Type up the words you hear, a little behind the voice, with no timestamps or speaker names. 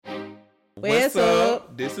What's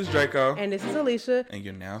up? This is Draco. And this is Alicia. And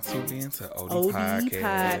you're now tuned in to OD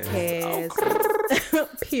Podcast. Oh,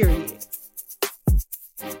 Period.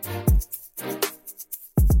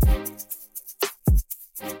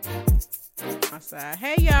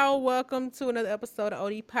 Hey y'all, welcome to another episode of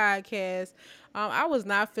OD Podcast. I was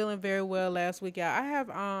not feeling very well last week, y'all. I have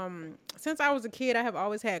since I was a kid, I have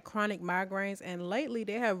always had chronic migraines, and lately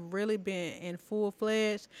they have really been in full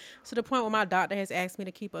fledged to the point where my doctor has asked me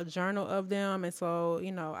to keep a journal of them, and so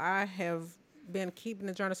I have been keeping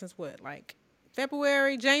the journal since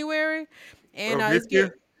February, January, and this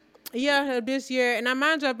year? Yeah, this year, and I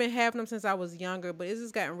mind you, I've been having them since I was younger, but it's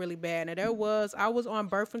just gotten really bad. And I was on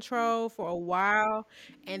birth control for a while,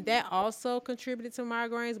 and that also contributed to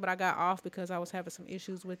migraines, but I got off because I was having some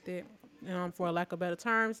issues with it, for lack of better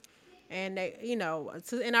terms. And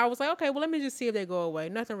and I was like, okay, well, let me just see if they go away.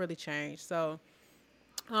 Nothing really changed, so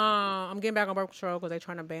I'm getting back on birth control because they're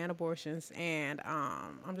trying to ban abortions, and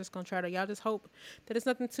I'm just gonna try to. Y'all just hope that it's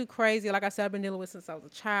nothing too crazy. Like I said, I've been dealing with it since I was a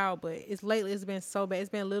child, but it's been so bad. It's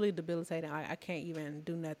been literally debilitating. I can't even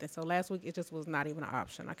do nothing. So last week it just was not even an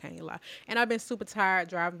option. I can't even lie, and I've been super tired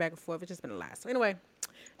driving back and forth. It's just been a lot. So anyway,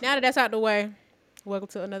 now that that's out the way, welcome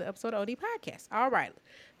to another episode of OD Podcast. All right,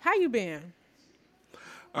 how you been?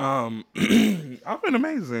 I've been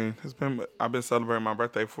amazing. I've been celebrating my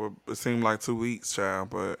birthday for it seemed like 2 weeks, child,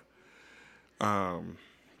 but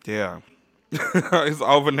yeah. It's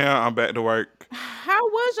over now. I'm back to work. How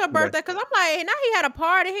was your birthday? Because I'm like, now he had a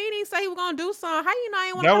party. He didn't even say he was gonna do something. How you not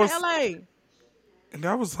even want to That come was to LA?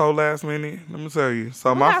 that was so last minute. Let me tell you.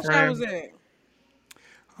 So What my house show was friend, it?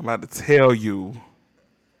 I'm about to tell you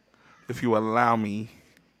if you allow me.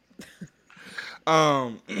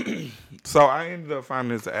 Um, so I ended up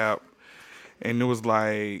finding this app, and it was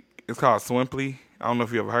like it's called Swimply. I don't know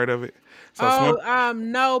if you ever heard of it. So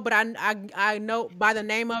No, but I know by the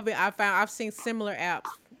name of it. I've seen similar apps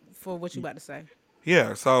for what you about to say.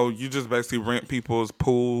 yeah, so you just basically rent people's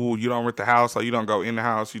pool. You don't rent the house, so you don't go in the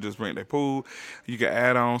house. You just rent their pool. You can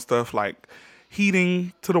add on stuff like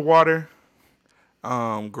heating to the water,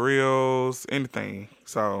 grills, anything.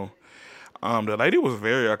 So the lady was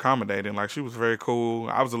very accommodating. Like, she was very cool.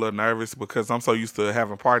 I was a little nervous because I'm so used to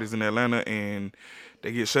having parties in Atlanta and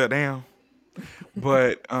they get shut down.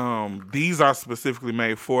 But these are specifically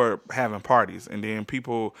made for having parties, and then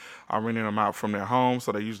people are renting them out from their homes,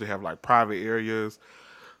 so they usually have like private areas.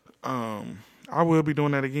 I will be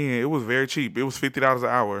doing that again. It was very cheap. It was $50 an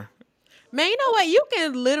hour. Man, you know what? You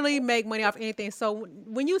can literally make money off anything. So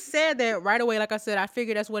when you said that right away, like I said, I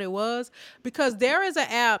figured that's what it was because there is an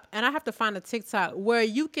app, and I have to find a TikTok where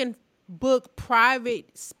you can book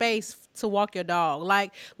private space to walk your dog.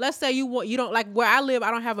 Like, let's say you don't like where I live.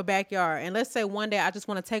 I don't have a backyard, and let's say one day I just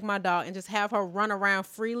want to take my dog and just have her run around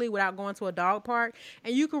freely without going to a dog park.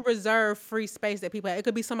 And you can reserve free space that people have. It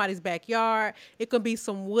could be somebody's backyard. It could be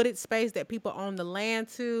some wooded space that people own the land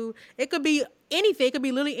to. It could be anything. It could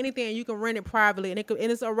be literally anything, and you can rent it privately, and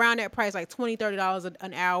it's around that price, like $20-$30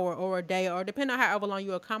 an hour or a day, or depending on however long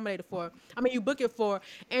you accommodate it for. I mean, you book it for.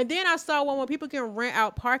 And then I saw one where people can rent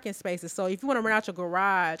out parking spaces. So if you want to rent out your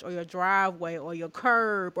garage or your driveway or your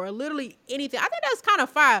curb or literally anything, I think that's kind of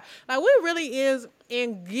fire. Like, we really is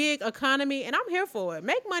in gig economy, and I'm here for it.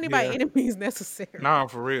 Make money by Yeah. any means necessary. Nah,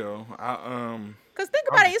 for real. Cause think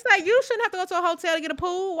about it, it's like you shouldn't have to go to a hotel to get a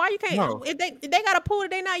pool. Why you can't? No. If they got a pool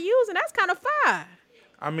that they not using, that's kind of fire.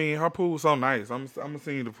 I mean, her pool was so nice. I'm gonna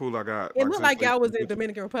send you the pool I got. It looked like y'all was in it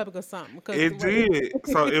Dominican Republic or something. Cause did.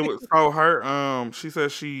 So it was so her. She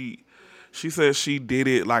said she did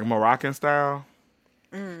it like Moroccan style.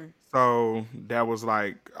 So that was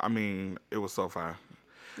like, I mean, it was so fine.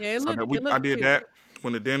 Yeah, So it I looked did cute. that,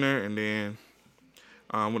 went to dinner, and then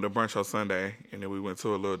went to brunch on Sunday, and then we went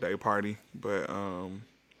to a little day party. But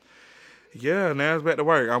yeah, now it's back to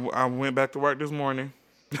work. I went back to work this morning.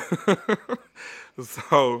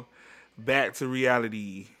 So back to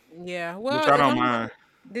reality, Yeah. which Well, I as don't long as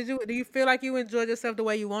mind. do you feel like you enjoyed yourself the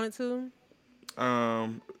way you wanted to?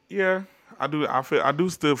 Yeah, I do. I do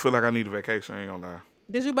still feel like I need a vacation. I ain't gonna lie.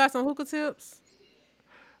 Did you buy some hookah tips?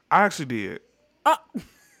 I actually did. Oh,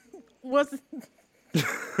 was I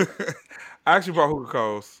actually brought hookah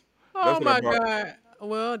coals. That's oh what I my brought. god.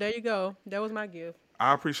 Well, there you go. That was my gift.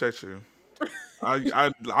 I appreciate you.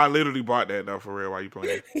 I literally bought that though for real. Why you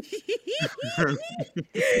playing?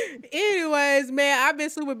 Anyways, man, I've been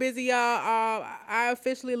super busy, y'all. I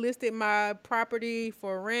officially listed my property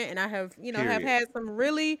for rent, and I have, have Period. had some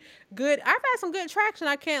really good. I've had some good traction.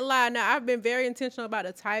 I can't lie. Now, I've been very intentional about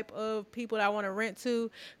the type of people that I want to rent to,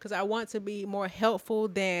 because I want to be more helpful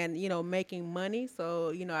than making money. So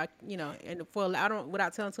and I don't,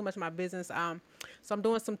 without telling too much of my business. So I'm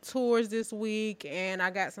doing some tours this week, and I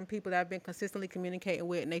got some people that I've been consistently communicating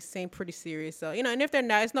with, and they seem pretty serious. So and if they're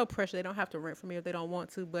not, it's no pressure. They don't have to rent from me if they don't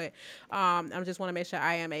want to. But I just want to make sure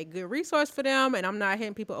I am a good resource for them, and I'm not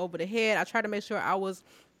hitting people over the head. I try to make sure I was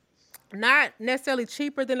not necessarily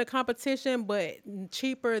cheaper than the competition, but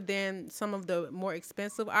cheaper than some of the more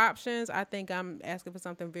expensive options. I think I'm asking for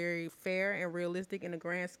something very fair and realistic in the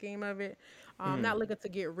grand scheme of it. I'm not looking to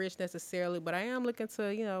get rich necessarily, but I am looking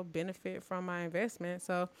to, benefit from my investment.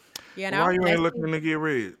 So, yeah, now Why you ain't next looking week. to get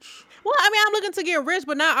rich? Well, I mean, I'm looking to get rich,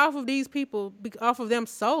 but not off of these people, off of them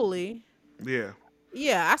solely. Yeah,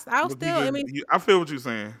 Yeah, I'll but you still. I just mean, I feel what you're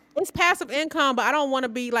saying. it's passive income, but I don't want to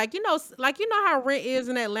be like how rent is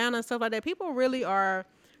in Atlanta and stuff like that. People really are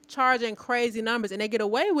charging crazy numbers, and they get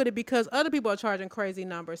away with it because other people are charging crazy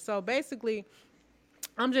numbers. So basically,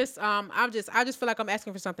 I just feel like I'm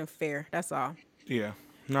asking for something fair. That's all. Yeah,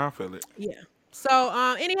 no, I feel it. Yeah.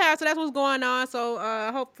 So anyhow, so that's what's going on. So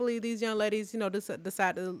hopefully these young ladies,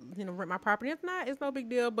 decide to rent my property. If not, it's no big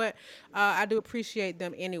deal. But I do appreciate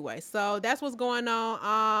them anyway. So that's what's going on.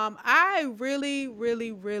 I really,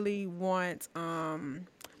 really, really want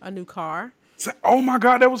a new car. Oh my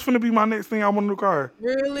God, that was finna be my next thing. I want a new car.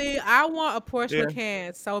 Really, I want a Porsche Yeah.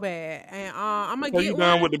 Macan so bad, and I'm gonna So you get one.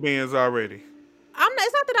 done with the Benz already? I'm not,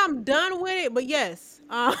 it's not that I'm done with it, but yes.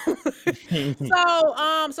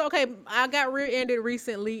 So okay, I got rear-ended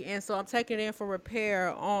recently, and so I'm taking it in for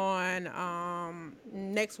repair on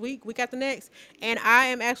next week after next, and I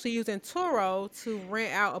am actually using Turo to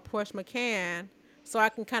rent out a Porsche Macan so I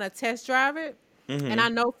can kind of test drive it. And I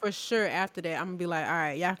know for sure after that I'm gonna be like, all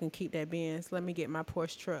right, y'all can keep that Benz. Let me get my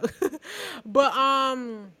Porsche truck. But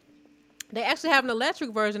they actually have an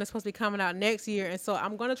electric version that's supposed to be coming out next year, and so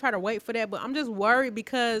I'm gonna try to wait for that. But I'm just worried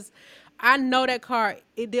because I know that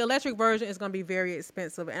the electric version is gonna be very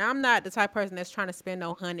expensive, and I'm not the type of person that's trying to spend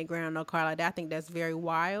no $100,000 on no car like that. I think that's very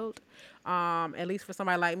wild. At least for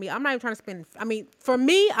somebody like me, I'm not even trying to spend. I mean, for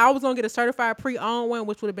me, I was gonna get a certified pre-owned one,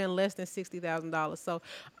 which would have been less than $60,000. So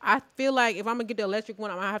I feel like if I'm gonna get the electric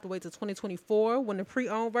one, I'm gonna have to wait till 2024 when the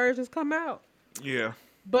pre-owned versions come out. Yeah.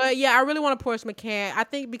 But yeah, I really want a Porsche Macan. I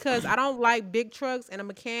think because I don't like big trucks, and a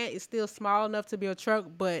Macan is still small enough to be a truck,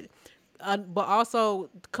 but also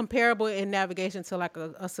comparable in navigation to like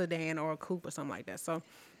a sedan or a coupe or something like that. So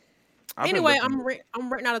I've been anyway, looking.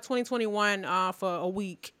 I'm renting out a 2021 for a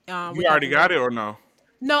week. You Week already after got next. it or no?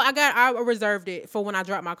 No, I reserved it for when I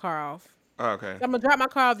drop my car off. Oh, okay. I'm gonna drop my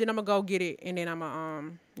car off, then I'm gonna go get it, and then I'm gonna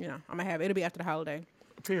I'm gonna have it. It'll be after the holiday.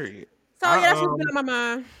 Period. So yeah, I that's what's been on my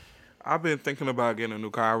mind. I've been thinking about getting a new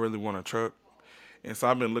car. I really want a truck, and so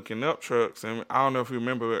I've been looking up trucks. And I don't know if you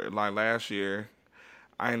remember, like last year,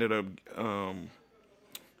 I ended up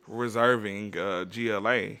reserving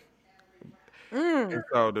GLA, and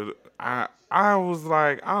so I was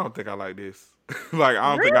like, I don't think I like this. Like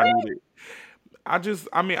I don't think I Really? need it.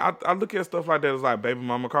 I mean, I look at stuff like that as like baby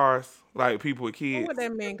mama cars, like people with What would kids.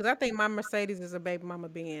 that mean? Because I think my Mercedes is a baby mama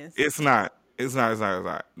Benz. It's not. It's not. It's not. It's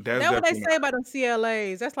not. That's That's what they definitely say not. about them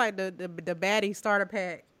CLAs. That's like the baddie starter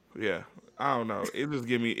pack. Yeah. I don't know. It just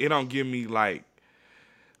give me. It don't give me like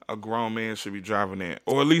a grown man should be driving that,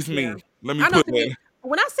 or at least Yeah, me. Let me I know put what you mean. that.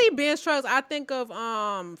 When I see Benz trucks, I think of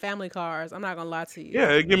family cars. I'm not gonna lie to you. Yeah,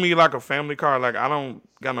 it give me like a family car. Like I don't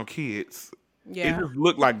got no kids. It Yeah, just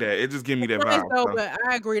look like that. It just give me that it's nice vibe. though, So but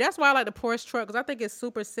I agree. That's why I like the Porsche truck because I think it's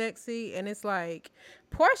super sexy and it's like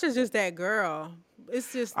Porsche is just that girl.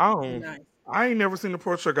 It's just I don't. nice. I ain't never seen a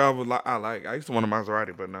Porsche truck I would like. I like. I used to want a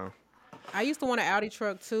Maserati, but no. I used to want an Audi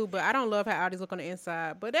truck too, but I don't love how Audis look on the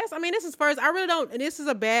inside. But I mean, this is first. I really don't. And this is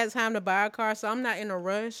a bad time to buy a car, so I'm not in a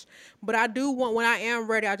rush. But I do want, when I am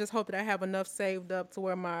ready, I just hope that I have enough saved up to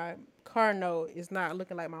where my car note is not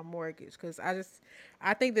looking like my mortgage. Because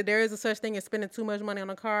I think that there is a such thing as spending too much money on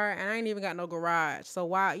a car, and I ain't even got no garage. So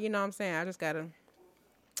why, you know what I'm saying? I just gotta,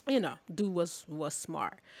 do what's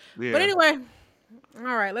smart. But Yeah. anyway, all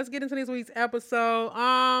right, let's get into this week's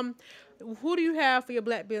episode. Who do you have for your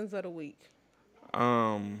Black Bins of the week?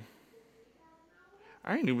 Um.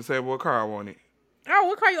 I ain't even say what car I wanted. Oh,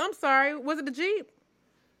 what car you? I'm sorry. Was it the Jeep?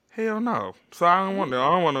 Hell no. So I don't want. I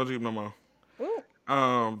don't want no Jeep no more. Ooh.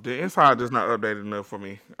 The inside is not updated enough for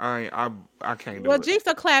me. I ain't, I can't do Well, it. Jeeps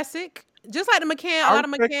are classic. Just like the Macan, a I lot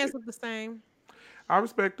of respect Macans it. look the same. I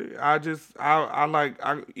respect it. I like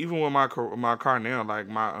even with my car now, like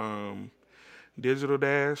my digital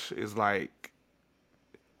dash is like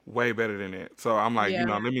way better than that. So I'm like, Yeah.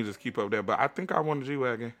 let me just keep up there. But I think I want a G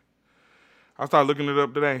wagon. I started looking it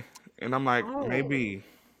up today, and I'm like, Oh. maybe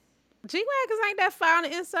G Wagons ain't that fire on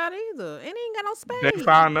the inside either. And ain't got no they space.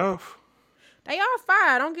 far enough. They are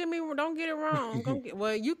fire. Don't get it wrong.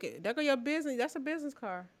 Well, you can. That go your business. That's a business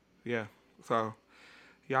car. Yeah. So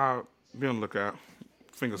y'all be on the lookout.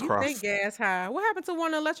 Fingers You think crossed. gas high? What happened to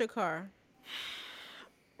one electric car?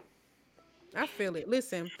 I feel it.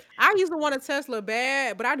 Listen, I used to want a Tesla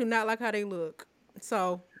bad, but I do not like how they look.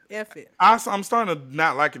 So F it. I'm starting to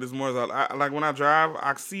not like it as more as I like when I drive.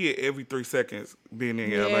 I see it every 3 seconds being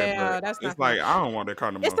in LA, but Yeah, that's it's not for me. like I don't want that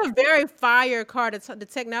car no It's more. a very fire car. The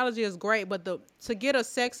technology is great, but the to get a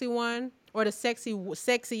sexy one or the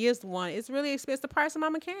sexiest one, it's really expensive. The price of my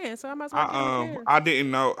Macan, so I might as well get a Macan. I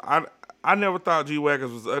didn't know. I never thought G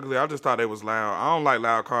wagons was ugly. I just thought they was loud. I don't like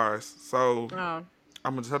loud cars, so Oh,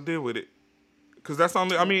 I'm gonna just have to deal with it. Cause that's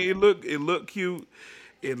only. I mean, it look cute.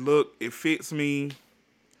 It fits me.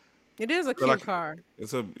 it is a Feel cute like car.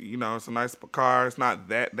 it's a nice car. It's not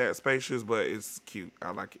that spacious, but it's cute.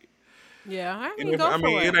 I like it. Yeah, I And mean, if go I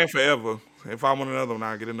mean, for it it. ain't forever. If I want another one,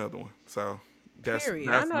 I'll get another one. So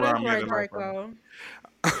Period. I that's know where that's I'm at right, in life right now. Draco.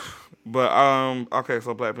 But okay,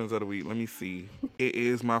 so Black Pins of the Week. Let me see. It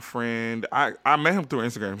is my friend. I met him through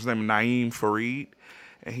Instagram. His name is Naeem Fareed,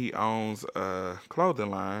 and he owns a clothing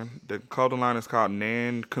line. The clothing line is called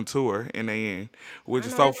Nan Couture, Nan, which I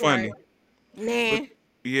is know so that's right. funny. But Nah,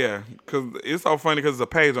 yeah, cause it's so funny because it's a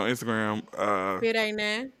page on Instagram. it ain't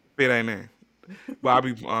that. It ain't Nan, but I'll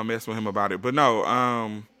be messing with him about it. But no,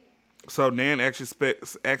 so Nan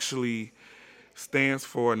actually stands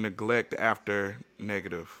for neglect after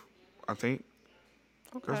negative. I think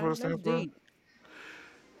that's what Okay, it that's stands for. deep.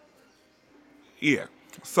 Yeah.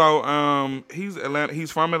 So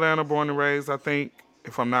he's from Atlanta, born and raised, I think.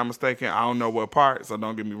 If I'm not mistaken. I don't know what part, so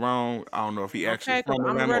don't get me wrong. I don't know if he actually Okay, because from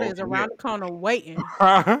Atlanta Umbrella or is from here. around the corner waiting.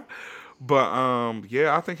 But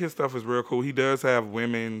yeah, I think his stuff is real cool. He does have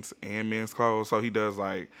women's and men's clothes. So he does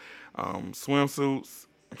like swimsuits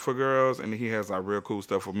for girls, and he has like real cool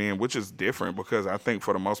stuff for men, which is different because I think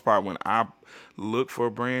for the most part when I look for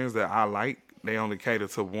brands that I like, they only cater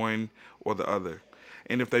to one or the other.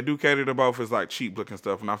 And if they do cater to both, it's like cheap looking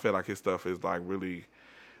stuff. And I feel like his stuff is like really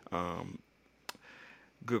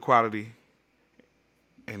good quality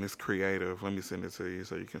and it's creative. Let me send it to you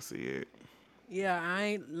so you can see it. Yeah, I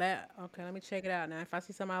ain't Okay, let me check it out now. If I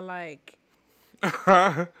see something I like.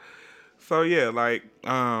 So yeah, like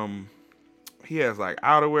he has like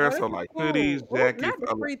outerwear, Oh, so this is like hoodies, cool. Oh, jackets. not the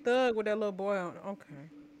free thug with that little boy on. Okay.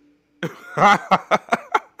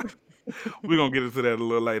 We're gonna get into that a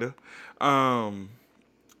little later. Um,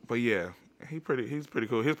 but yeah, he's pretty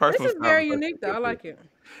cool. His This personal is style is very actually unique though. I pretty cool. like it.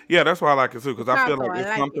 Yeah, that's why I like it too, because I feel Picasso, like I it's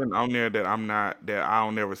like it. something on there that I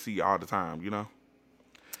don't never see all the time.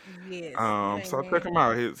 Yes, it ain't So check man. him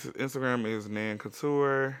out. His Instagram is Nan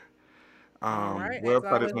Couture. All right. As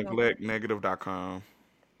Website is always, we're gonna put neglectnegative.com.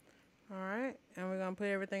 all right. And we're gonna put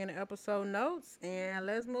everything in the episode notes. And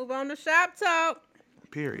let's move on to shop talk.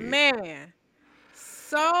 Period. Man,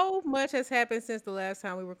 so much has happened since the last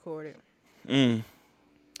time we recorded. Mm.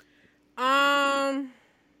 Um,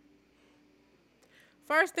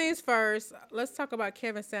 first things first, let's talk about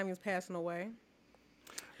Kevin Samuels passing away.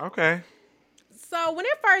 Okay. So when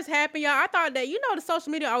it first happened, y'all, I thought that the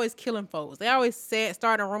social media always killing folks. They always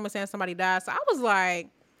starting a rumor saying somebody died. So I was like,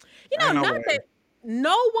 Ain't no not way. that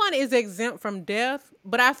no one is exempt from death,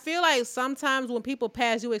 but I feel like sometimes when people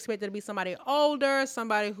pass, you expect it to be somebody older,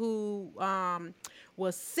 somebody who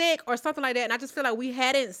was sick or something like that. And I just feel like we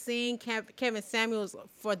hadn't seen Kevin Samuels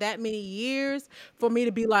for that many years for me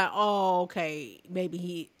to be like, oh, okay, maybe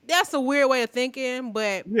he. That's a weird way of thinking,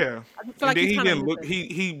 but Yeah. I just feel And like then he's he kind of didn't look. missing.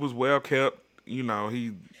 He was well kept. He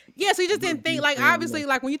Yeah, so you just didn't looked think decent. like obviously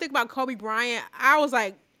like when you think about Kobe Bryant, I was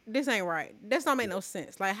like, this ain't right. This don't make no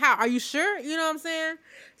sense. Like, how are you sure? You know what I'm saying?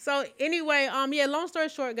 So anyway, yeah. Long story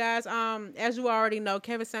short, guys. As you already know,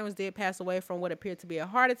 Kevin Samuels did pass away from what appeared to be a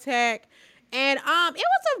heart attack, and it was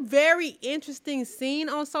a very interesting scene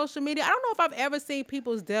on social media. I don't know if I've ever seen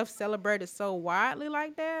people's death celebrated so widely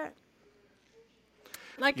like that.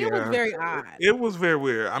 Like it was Yeah, very odd. it was very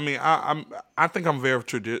weird. I mean, I think I'm very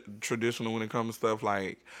traditional when it comes to stuff.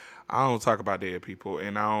 Like, I don't talk about dead people,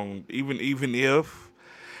 and I don't even if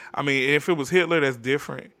I mean if it was Hitler, that's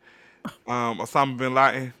different. Osama bin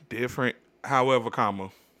Laden, different. However,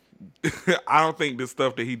 I don't think the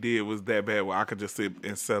stuff that he did was that bad. Where I could just sit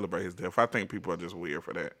and celebrate his death. I think people are just weird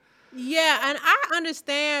for that. Yeah, and I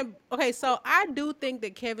understand. Okay, so I do think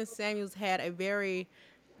that Kevin Samuels had a very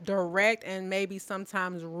direct and maybe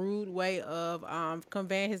sometimes rude way of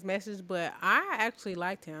conveying his message, but I actually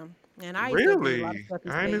liked him, and I used to agree with a lot of Really? stuff he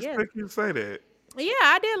I said. didn't Yes. expect you to say that. Yeah,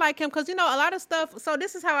 I did like him because a lot of stuff. So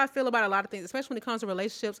this is how I feel about a lot of things, especially when it comes to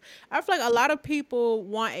relationships. I feel like a lot of people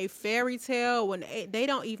want a fairy tale when they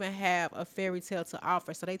don't even have a fairy tale to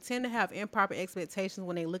offer. So they tend to have improper expectations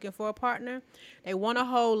when they're looking for a partner. They want a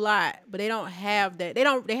whole lot, but they don't have that.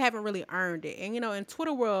 They haven't really earned it. And in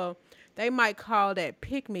Twitter world, they might call that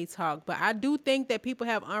pick me talk, but I do think that people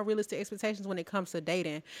have unrealistic expectations when it comes to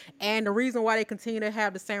dating. And the reason why they continue to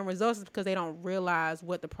have the same results is because they don't realize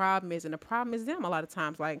what the problem is. And the problem is them a lot of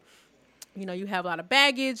times. Like, you have a lot of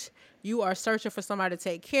baggage. You are searching for somebody to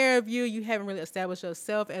take care of you. You haven't really established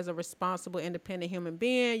yourself as a responsible, independent human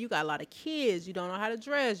being. You got a lot of kids. You don't know how to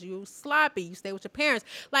dress. You sloppy. You stay with your parents.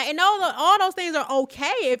 Like, and all those things are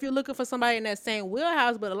okay if you're looking for somebody in that same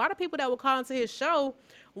wheelhouse. But a lot of people that will call into his show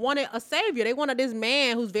wanted a savior. They wanted this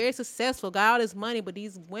man who's very successful, got all this money, but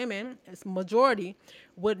these women, it's majority,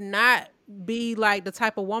 would not be like the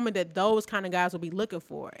type of woman that those kind of guys would be looking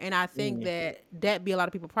for. And I think that be a lot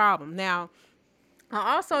of people's problem. Now,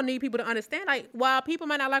 I also need people to understand, like, while people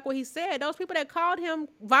might not like what he said, those people that called him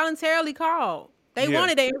voluntarily called. They Yeah.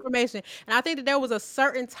 wanted that information. And I think that there was a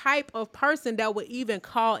certain type of person that would even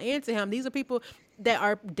call into him. These are people that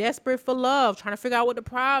are desperate for love, trying to figure out what the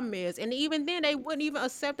problem is. And even then, they wouldn't even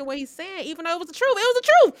accept the way he's saying, even though it was the truth. It was the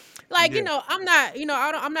truth. Like, Yeah. I'm not,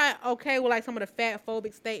 I'm not okay with like some of the fat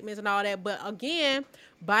phobic statements and all that. But again,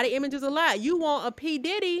 body image is a lot. You want a P.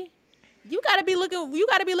 Diddy, you gotta be looking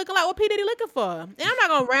like what P. Diddy looking for. And I'm not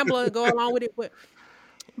gonna ramble and go along with it, but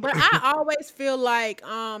I always feel like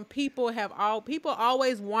people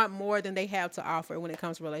always want more than they have to offer when it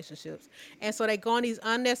comes to relationships. And so they go on these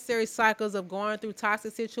unnecessary cycles of going through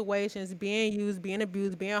toxic situations, being used, being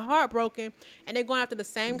abused, being heartbroken, and they're going after the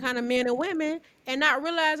same kind of men and women and not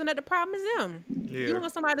realizing that the problem is them. You Yeah.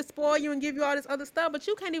 want somebody to spoil you and give you all this other stuff, but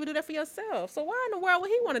you can't even do that for yourself. So why in the world would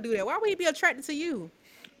he want to do that? Why would he be attracted to you?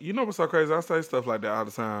 You know what's so crazy? I say stuff like that all the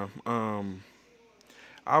time.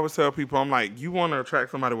 I always tell people, I'm like, you want to attract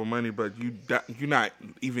somebody with money, but you're not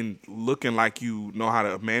even looking like you know how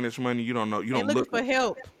to manage money. You don't know. You They don't looking look. for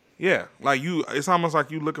help. Yeah, like you. It's almost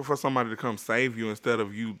like you looking for somebody to come save you instead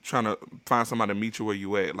of you trying to find somebody to meet you where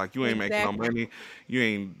you at. Like you ain't making no Exactly. money. You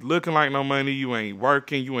ain't looking like no money. You ain't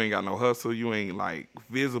working. You ain't got no hustle. You ain't like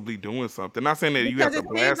visibly doing something. Not saying that you have Because to it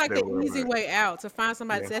seems blast like that the word, easy but way out to find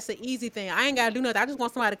somebody. yeah, That's the easy thing. I ain't gotta do nothing. I just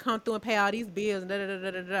want somebody to come through and pay all these bills and da da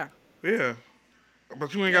da da da da. yeah.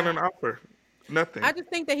 But you ain't got Yeah. an offer. I Nothing. just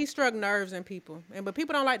think that he struck nerves in people, but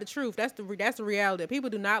people don't like the truth. That's the reality. People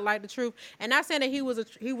do not like the truth, and not saying that he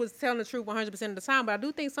was telling the truth 100% of the time, but I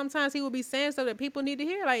do think sometimes he would be saying stuff that people need to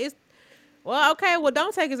hear. Like it's well, okay, well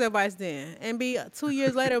don't take his advice then, and be 2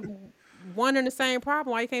 years later wondering the same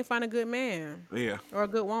problem why you can't find a good man Yeah, or a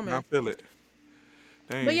good I woman. feel it. But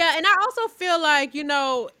Dang. yeah, and I also feel like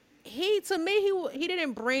he to me he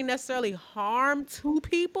didn't bring necessarily harm to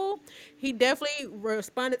people. He definitely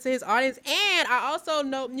responded to his audience, and I also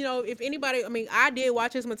know if anybody, I mean, I did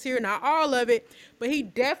watch his material, not all of it, but he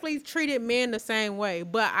definitely treated men the same way.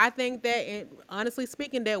 But I think that, honestly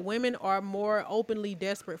speaking, that women are more openly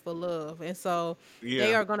desperate for love, and so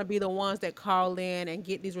they Yeah, are going to be the ones that call in and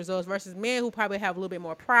get these results versus men who probably have a little bit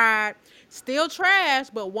more pride, still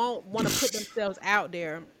trash, but won't want to put themselves out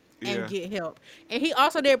there and yeah, get help. And he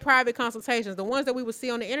also did private consultations. The ones that we would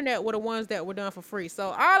see on the internet were the ones that were done for free. So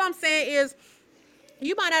all I'm saying is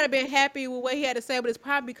you might not have been happy with what he had to say, but it's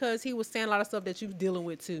probably because he was saying a lot of stuff that you're dealing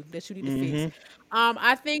with too, that you need to fix.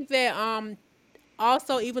 I think that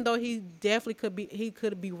also, even though he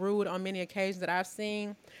could be rude on many occasions that I've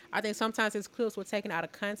seen, I think sometimes his clips were taken out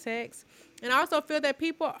of context. And I also feel that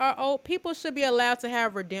people should be allowed to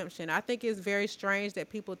have redemption. I think it's very strange that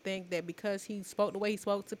people think that because he spoke the way he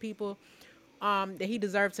spoke to people, that he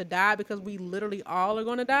deserved to die, because we literally all are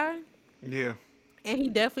going to die. yeah, And he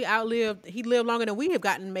lived longer than we have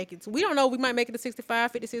gotten to make it. So we don't know, we might make it to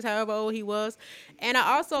 65, 56, however old he was. And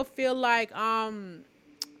I also feel like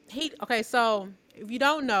okay, so if you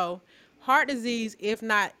don't know, heart disease,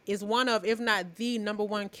 is one of, if not the number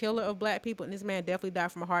one killer of black people, and this man definitely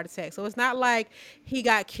died from a heart attack. So it's not like he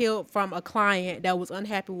got killed from a client that was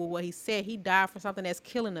unhappy with what he said. He died from something that's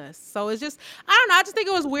killing us. So it's just, I don't know, I just think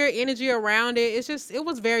it was weird energy around it. It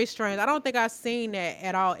was very strange. I don't think I've seen that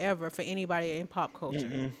at all ever for anybody in pop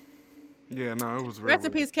culture. yeah. No, it was real Rest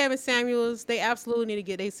in weird. peace, Kevin Samuels. They absolutely need to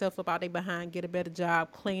get themselves up out their behind, get a better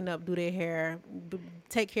job, clean up, do their hair,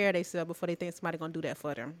 take care of themselves before they think somebody gonna do that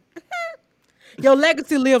for them. Your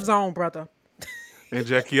legacy lives on, brother. And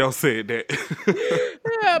Jackie O said that.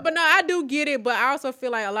 Yeah, but no, I do get it. But I also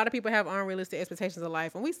feel like a lot of people have unrealistic expectations of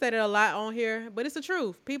life, and we said it a lot on here. But it's the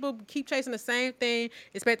truth. People keep chasing the same thing,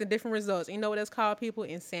 expecting different results. You know what that's called? People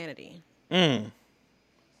insanity. Mm.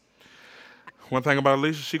 One thing about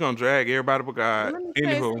Alicia, she gonna drag everybody but And God. let me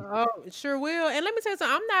tell you Anywho, something. Oh, it sure will. And let me tell you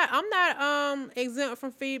something. I'm not exempt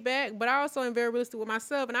from feedback, but I also am very realistic with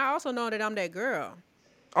myself, and I also know that I'm that girl.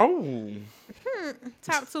 oh,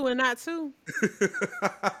 Top two and not two.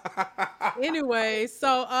 Anyway,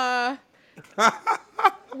 so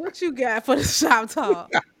what you got for the shop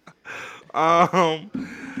talk? um,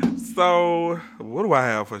 so what do I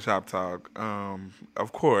have for shop talk?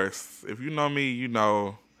 Of course, if you know me, you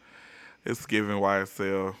know it's giving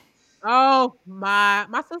YSL. Oh my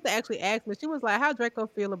sister actually asked me. She was like, "How Draco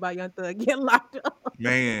feel about Young Thug getting locked up?"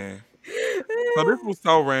 Man, so this was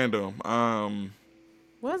so random.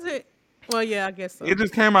 Was it? Well, yeah, I guess It so.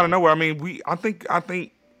 just came out of nowhere. I mean, I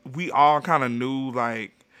think we all kind of knew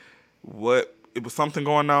like what it was something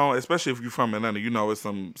going on, especially if you're from Atlanta. You know, it's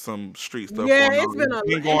some street stuff Yeah, going it's on. been a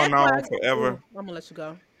It's been and going that's why on forever. I'm gonna let you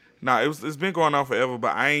go. Nah, it's been going on forever,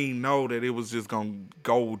 but I ain't know that it was just gonna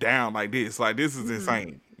go down like this. Like this is Mhm.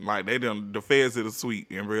 insane. Like they done the feds did a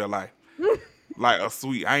sweep in real life. Like a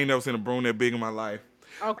sweep. I ain't never seen a broom that big in my life.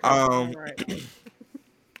 Okay, all Um, right.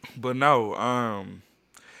 but no.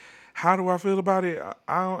 How do I feel about it?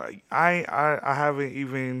 I haven't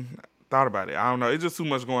even thought about it. I don't know. It's just too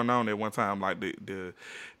much going on at one time. Like then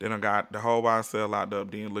I got the whole YSL locked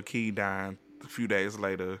up. Then Lakeith dying a few days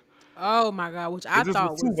later. Oh my god, which I It just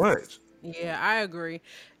was thought too was much. yeah, I agree.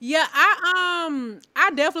 Yeah,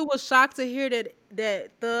 I definitely was shocked to hear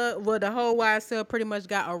the whole YSL pretty much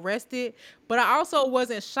got arrested, but I also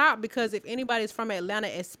wasn't shocked because if anybody's from Atlanta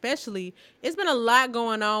especially, it's been a lot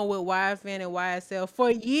going on with YFN and YSL for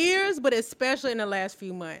years, but especially in the last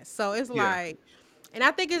few months. So it's Yeah, like and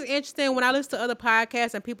I think it's interesting when I listen to other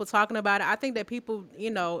podcasts and people talking about it. I think that people,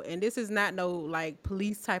 and this is not no like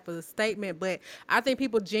police type of statement, but I think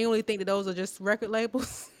people genuinely think that those are just record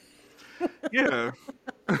labels. yeah,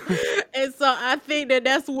 And so I think that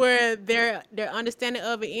that's where their understanding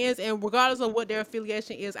of it ends. And regardless of what their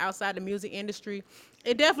affiliation is outside the music industry,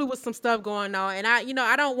 it definitely was some stuff going on. And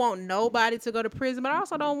I don't want nobody to go to prison, but I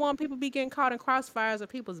also don't want people be getting caught in crossfires of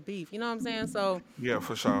people's beef. You know what I'm saying? So yeah,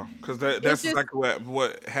 for sure. Because it's that's just exactly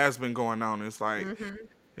what has been going on. It's like mhm.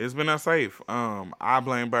 it's been unsafe. I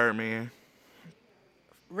blame Birdman.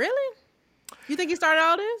 Really? You think he started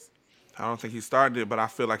all this? I don't think he started it, but I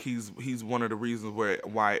feel like he's one of the reasons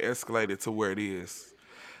why it escalated to where it is.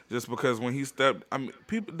 Just because when he stepped, I mean,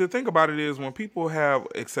 people. The thing about it is when people have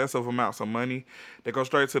excessive amounts of money, they go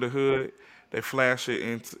straight to the hood. They flash it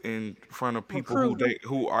in front of people Recruit.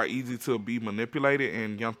 who are easy to be manipulated.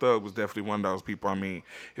 And Young Thug was definitely one of those people. I mean,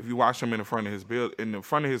 if you watch him in the front of his in the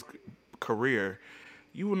front of his career,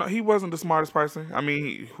 you will know he wasn't the smartest person. I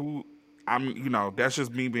mean, that's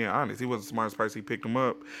just me being honest. He wasn't the smartest person. He picked him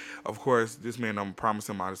up. Of course, this man promised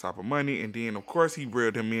him all this type of money, and then of course he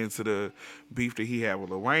reeled him into the beef that he had with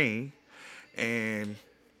Lil Wayne, and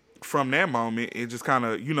from that moment, it just kind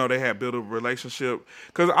of, they had built a relationship.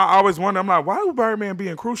 Because I always wonder, I'm like, why would Birdman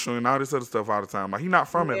being crucial and all this other stuff all the time? Like, he not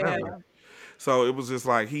from Atlanta. Yeah. So it was just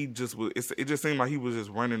like he just was. It just seemed like he was just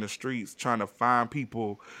running the streets trying to find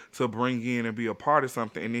people to bring in and be a part of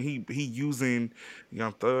something, and then he using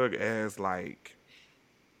Young Thug as like,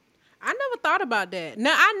 I never thought about that.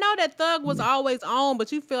 Now I know that Thug was always on,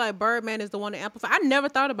 but you feel like Birdman is the one to amplify. I never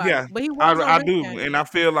thought about it, yeah, but he I, was on I Ring do, Gang. and I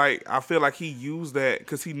feel like he used that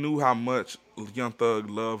because he knew how much Young Thug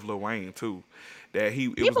loved Lil Wayne too. That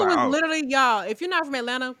it was People like, was oh literally y'all. If you're not from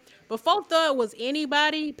Atlanta, before Thug was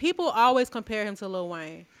anybody, people always compare him to Lil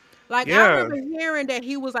Wayne. Like I yeah, remember hearing that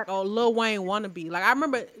he was like a Lil Wayne wannabe. Like I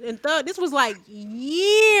remember in Thug, this was like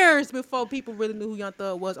years before people really knew who Young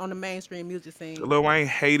Thug was on the mainstream music scene. Lil Wayne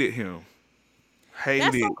hated him,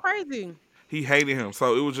 That's so hated. crazy. He hated him.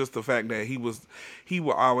 So it was just the fact that he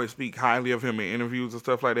would always speak highly of him in interviews and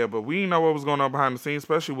stuff like that. But we didn't know what was going on behind the scenes,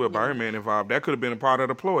 especially with Yeah. Birdman involved. That could have been a part of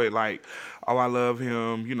the ploy. Like, oh, I love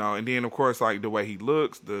him, and then of course like the way he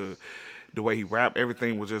looks, the way he rap,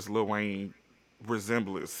 everything was just Lil Wayne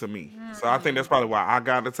resemblance to me. So I think that's probably why I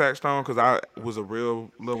got attached on because I was a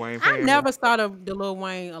real Lil Wayne I fan. never thought of the Lil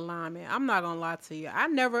Wayne alignment. I'm not gonna lie to you. I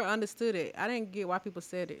never understood it. I didn't get why people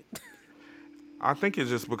said it. I think it's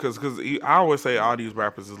just because I always say all these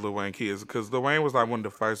rappers is Lil Wayne kids because Lil Wayne was like one of the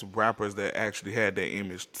first rappers that actually had that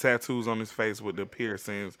image, tattoos on his face with the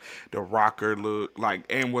piercings, the rocker look, like,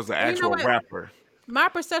 and was an And you know actual what? rapper. My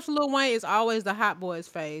perception of Lil Wayne is always the hot boy's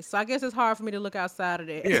face. So I guess it's hard for me to look outside of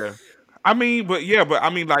that. Yeah, I mean, but I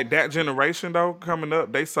mean, like that generation though, coming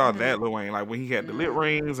up, they saw Hmm. that Lil Wayne, like when he had the lit Hmm.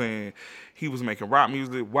 rings and he was making rock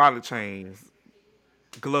music, wallet chains,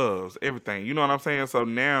 gloves, everything. You know what I'm saying? So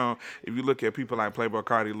now, if you look at people like Playboy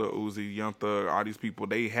Cardi, Lil Uzi, Young Thug, all these people,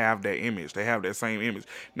 they have that image. They have that same image.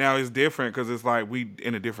 Now it's different because it's like we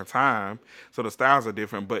in a different time, so the styles are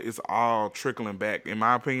different, but it's all trickling back, in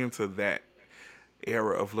my opinion, to that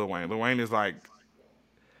era of Lil Wayne. Lil Wayne is like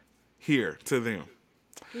here to them.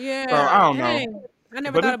 So I Yeah, don't know. dang. I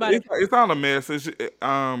never But thought about it. it's all a mess.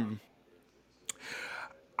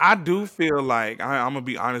 I do feel like I'm gonna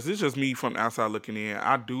be honest. It's just me from the outside looking in.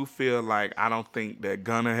 I do feel like I don't think that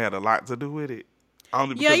Gunna had a lot to do with it.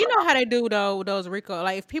 Only Yeah, because you know how they do though with those Rico.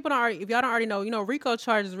 Like if people don't already, if y'all don't already know, Rico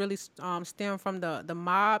charges really stem from the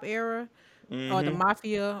mob era or the hmm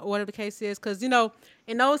mafia or whatever the case is. Because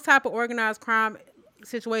in those type of organized crime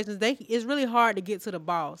situations, it's really hard to get to the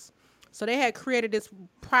boss. So they had created this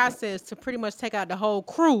process to pretty much take out the whole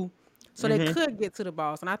crew, so they hmm could get to the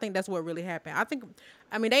boss. And I think that's what really happened.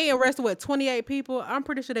 I mean, they arrested 28 people. I'm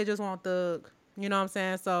pretty sure they just want Thug. You know what I'm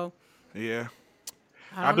saying? So yeah,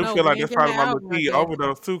 I I don't do know. feel We like ain't that's getting probably that why Lil album, I Key guess.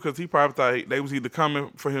 overdosed too, because he probably thought they was either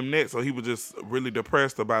coming for him next, or he was just really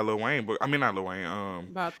depressed about Lil Wayne. But I mean, not Lil Wayne.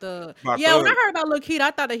 About the About Yeah, when Thug. I heard about Lil Keed,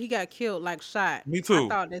 I thought that he got killed, like shot. Me I too.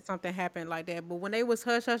 thought that something happened like that. But when they was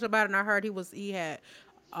hush hush about it, and I heard he had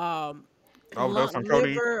um Overdose on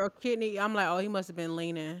codeine. liver or kidney, I'm like, oh, he must have been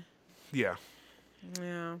leaning. Yeah.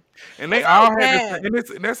 Yeah, And they it's all so had this, sad.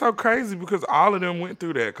 and that's so crazy because all of them went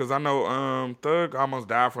through that. Because I know Thug almost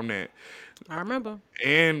died from that, I remember.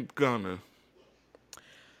 and Gunna.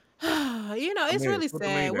 I It's mean, really put the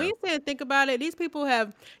money sad. When down. you sit and think about it, these people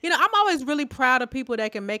have, I'm always really proud of people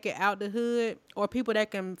that can make it out the hood or people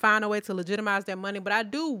that can find a way to legitimize their money. But I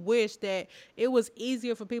do wish that it was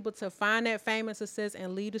easier for people to find that fame and success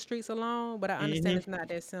and leave the streets alone. But I understand hmm it's not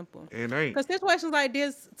that simple. It ain't. Because situations like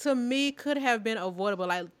this, to me, could have been avoidable.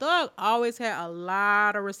 Like, Thug always had a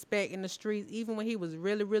lot of respect in the streets, even when he was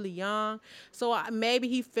really, really young. So maybe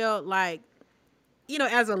he felt like,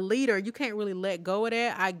 as a leader, you can't really let go of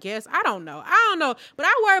that. I guess I don't know, but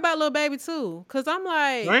I worry about little baby too, cause I'm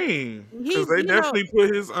like, Dang, because he's they definitely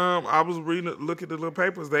put his. I was reading, look at the little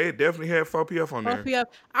papers. They definitely had 4PF on there. OPF.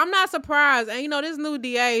 I'm not surprised. And this new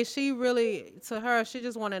DA, she really, to her, she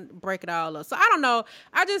just want to break it all up. So I don't know.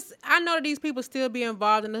 I know that these people still be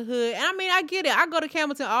involved in the hood. And I mean, I get it. I go to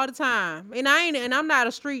Campbellton all the time. And I'm not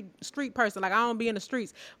a street person. Like I don't be in the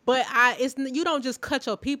streets. But you don't just cut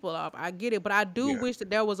your people off. I get it. But I do Yeah, wish that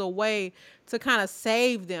there was a way to kind of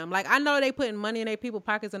save them. Like I know they putting money in their people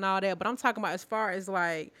pockets and all that, but I'm talking about as far as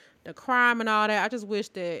like the crime and all that. I just wish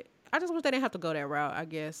they didn't have to go that route. I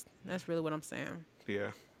guess that's really what I'm saying.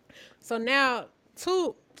 yeah. So now,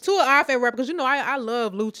 two of our favorite rappers, because I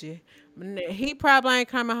love Lucci. He probably ain't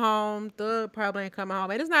coming home. Thug probably ain't coming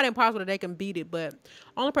home. And it's not impossible that they can beat it, but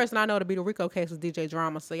only person I know to beat the Rico case was DJ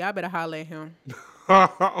Drama. So y'all better holler at him.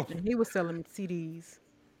 And he was selling CDs.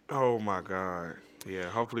 Oh my God. Yeah.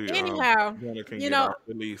 Hopefully, Anyhow, Gunna can you get know, off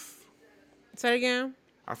at least. say it again.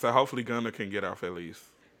 I said hopefully Gunna can get off at least.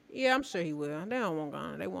 Yeah, I'm sure he will. They don't want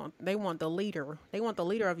Gunna. They want the leader. They want the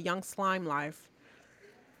leader of Young Slime Life.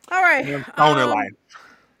 All right. And Stoner life.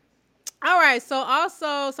 All right. So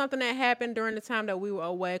also something that happened during the time that we were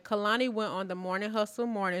away, Kalani went on the Morning Hustle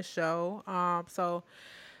morning show. So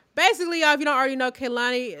basically, y'all, if you don't already know,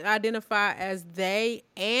 Kalani identify as they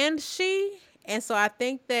and she. And so I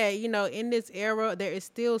think that, in this era, there is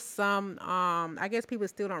still some, I guess people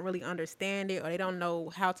still don't really understand it or they don't know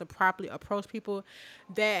how to properly approach people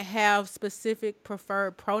that have specific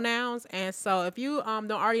preferred pronouns. And so if you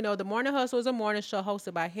don't already know, The Morning Hustle is a morning show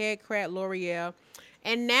hosted by Headcrat L'Oreal.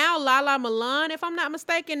 And now Lala Milan, if I'm not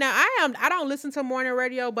mistaken. Now I don't listen to morning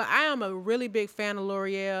radio, but I am a really big fan of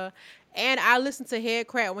L'Oreal. And I listened to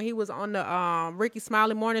Headcrat when he was on the Ricky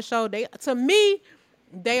Smiley morning show. To me,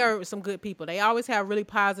 they are some good people. They always have really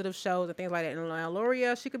positive shows and things like that. And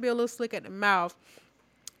L'Oreal, she could be a little slick at the mouth,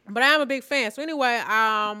 but I am a big fan. So anyway,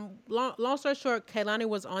 long story short, Kaylani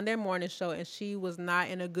was on their morning show and she was not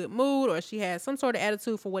in a good mood, or she had some sort of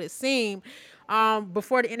attitude for what it seemed,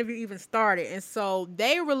 before the interview even started. And so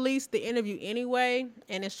they released the interview anyway.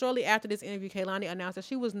 And then shortly after this interview, Kaylani announced that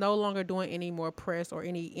she was no longer doing any more press or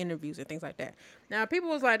any interviews and things like that. Now people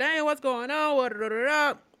was like, dang, what's going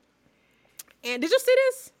on? And did you see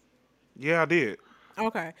this? Yeah, I did.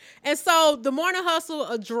 Okay. And so the Morning Hustle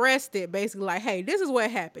addressed it basically like, hey, this is what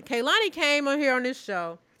happened. Kaylani came on here on this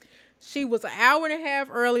show She was an hour and a half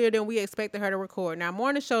earlier than we expected her to record. Now,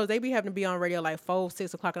 morning shows, they be having to be on radio like 4,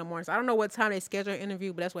 6 o'clock in the morning. So I don't know what time they schedule an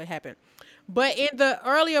interview, but that's what happened. But in the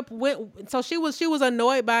earlier, so she was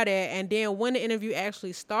annoyed by that. And then when the interview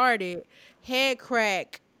actually started, Head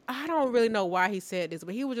Crack, I don't really know why he said this,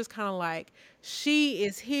 but he was just kind of like, she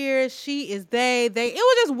is here, she is they. It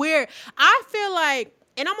was just weird. I feel like,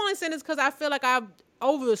 and I'm only saying this because I feel like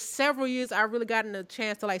over several years, I really gotten a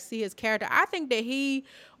chance to like see his character. I think that he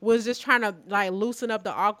was just trying to like loosen up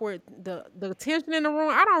the tension in the room.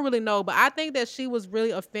 I don't really know, but I think that she was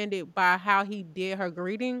really offended by how he did her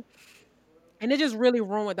greeting. And it just really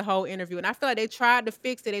ruined the whole interview. And I feel like they tried to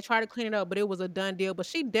fix it. They tried to clean it up, but it was a done deal. But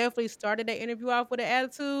she definitely started that interview off with an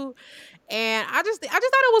attitude. And I just thought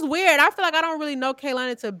it was weird. I feel like I don't really know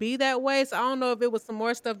Kaylani to be that way. So I don't know if it was some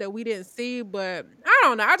more stuff that we didn't see. But I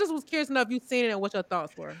don't know. I just was curious enough if you've seen it and what your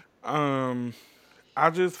thoughts were.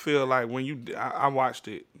 I just feel like when I watched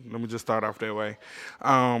it. Let me just start off that way.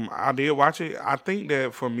 I did watch it. I think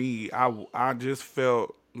that for me, I just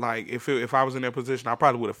felt like if I was in that position, I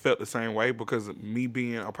probably would have felt the same way because me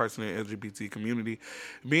being a person in the LGBT community,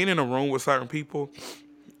 being in a room with certain people,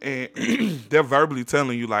 and they're verbally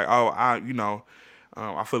telling you like, oh,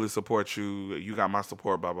 I fully support you. You got my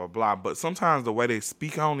support, blah blah blah. But sometimes the way they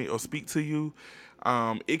speak on it or speak to you,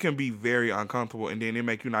 it can be very uncomfortable, and then it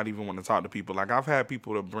make you not even want to talk to people. Like I've had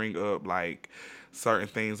people to bring up like certain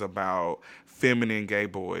things about feminine gay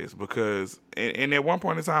boys because, and at one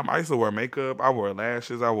point in time, I used to wear makeup, I wore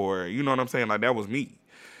lashes, I wore, you know what I'm saying, like that was me.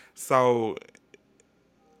 So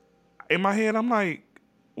in my head, I'm like,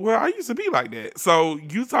 well, I used to be like that. So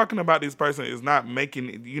you talking about this person is not making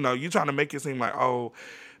it, you trying to make it seem like, oh,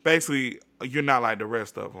 basically you're not like the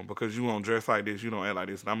rest of them because you don't dress like this, you don't act like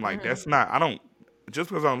this. And I'm like, that's not, I don't,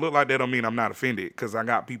 just because I don't look like that don't mean I'm not offended because I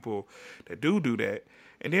got people that do that.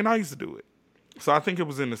 And then I used to do it. So I think it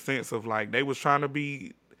was in the sense of like they was trying to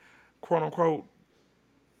be quote unquote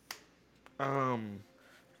um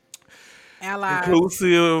Allies.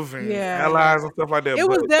 inclusive and Yeah. allies and stuff like that. It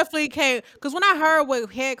was But definitely came because when I heard what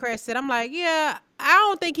Headcrash said, I'm like, yeah, I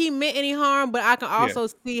don't think he meant any harm, but I can yeah, also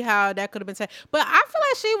see how that could have been taken. But I feel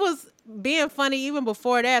like she was being funny even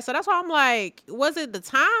before that, so that's why I'm like, was it the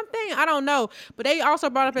time thing? I don't know. But they also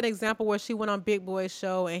brought up an example where she went on Big Boy's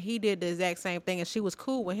show and he did the exact same thing, and she was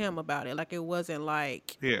cool with him about it. Like it wasn't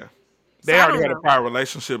like, yeah. so They I already don't had a know. prior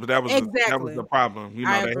relationship. That was the Exactly, problem.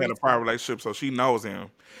 I They had agree a prior too. relationship, so she knows him,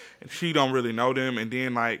 and she don't really know them. And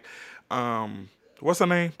then like, what's her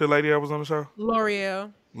name? The lady that was on the show.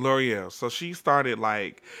 L'Oreal. L'Oreal. So she started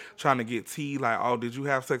like trying to get tea, like, oh, did you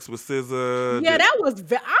have sex with SZA? Yeah, that was.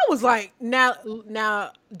 I was like, now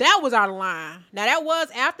that was out of line. Now that was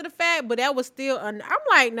after the fact, but that was still. I'm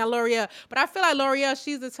like, now L'Oreal, but I feel like L'Oreal,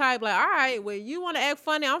 she's the type like, all right, well, you want to act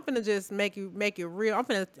funny, I'm finna just make it real. I'm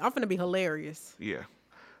finna be hilarious. Yeah.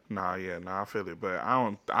 Nah, yeah, nah, I feel it, but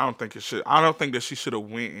I don't think it should. I don't think that she should have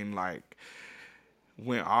went and like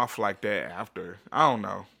went off like that after. I don't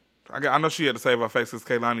know. I know she had to save her face because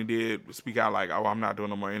Kaylani did speak out like, "Oh, I'm not doing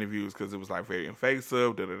no more interviews" because it was like very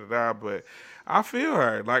invasive, da da da da. But I feel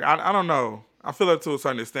her. Like I don't know. I feel her to a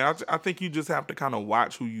certain extent. I think you just have to kind of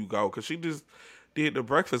watch who you go because she just did the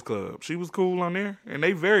Breakfast Club. She was cool on there, and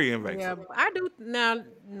they very Yeah, invasive. but I do now.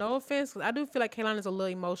 No offense, 'cause I do feel like Kaylani is a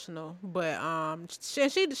little emotional, but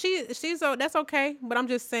she's so that's okay. But I'm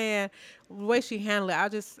just saying the way she handled it,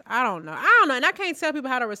 I don't know, and I can't tell people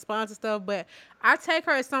how to respond to stuff. But I take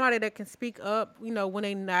her as somebody that can speak up, when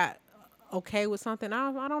they not okay with something.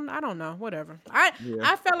 I don't know. Whatever. Yeah.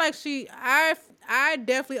 I felt like I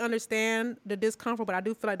definitely understand the discomfort, but I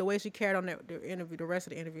do feel like the way she carried on the interview, the rest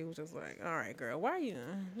of the interview was just like, all right, girl, why you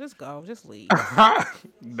just go, just leave.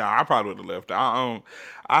 Nah, I probably would have left.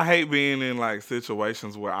 I hate being in like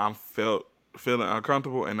situations where I'm feeling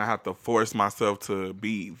uncomfortable and I have to force myself to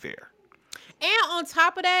be there. And on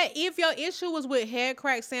top of that, if your issue was with Head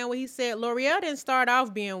Crack saying what he said, L'Oreal didn't start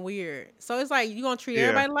off being weird. So it's like you gonna treat Yeah,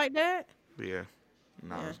 everybody like that? yeah.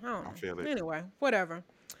 No, Yeah, I don't I feel know. it. Anyway, whatever.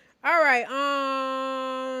 All right.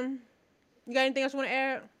 You got anything else you want to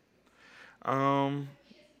add? Um,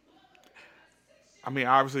 I mean,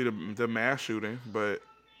 obviously the mass shooting, but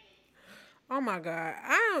Oh my God.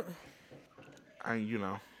 I don't.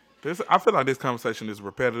 I, this. I feel like this conversation is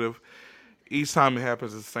repetitive. Each time it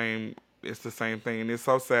happens, the same. It's the same thing, and it's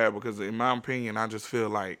so sad because, in my opinion, I just feel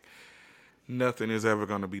like nothing is ever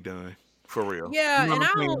going to be done for real. You Yeah, know and what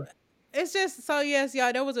I I'm don't. saying? It's just so yes,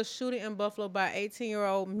 y'all. There was a shooting in Buffalo by an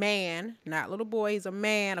 18-year-old man, not little boy. He's a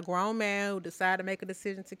man, a grown man who decided to make a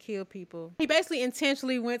decision to kill people. He basically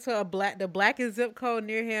intentionally went to the blackest zip code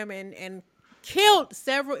near him and killed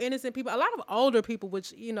several innocent people, a lot of older people,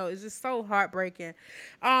 which is just so heartbreaking,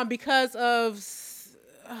 because of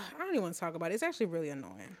I don't even want to talk about it. It's actually really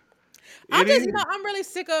annoying. It is. I'm really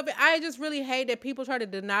sick of it. I just really hate that people try to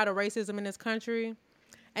deny the racism in this country.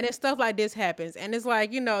 And then stuff like this happens. And it's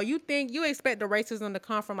like, you expect the racism to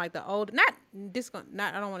come from like the old, not,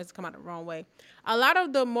 I don't want this to come out the wrong way. A lot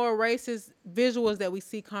of the more racist visuals that we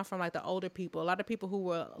see come from like the older people. A lot of people who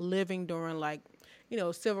were living during like,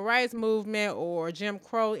 civil rights movement or Jim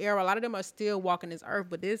Crow era. A lot of them are still walking this earth.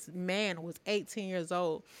 But this man was 18 years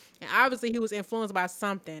old. And obviously he was influenced by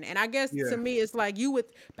something. And I guess Yeah. to me, it's like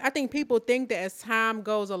I think people think that as time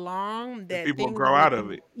goes along that People things grow will out of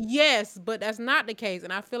be, it. yes, but that's not the case.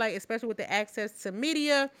 And I feel like, especially with the access to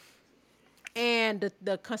media and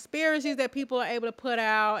the conspiracies that people are able to put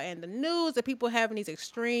out and the news that people have in these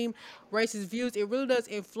extreme racist views, it really does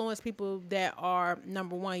influence people that are,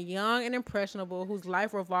 number one, young and impressionable, whose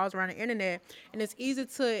life revolves around the internet. And it's easy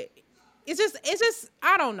to, it's just,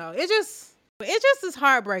 I don't know. It just is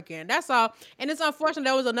heartbreaking. That's all. And it's unfortunate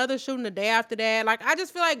there was another shooting the day after that. Like, I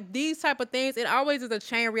just feel like these type of things, it always is a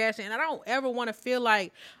chain reaction. And I don't ever want to feel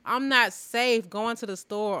like I'm not safe going to the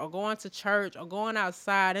store or going to church or going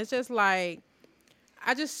outside. It's just like,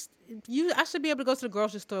 I should be able to go to the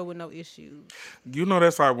grocery store with no issues.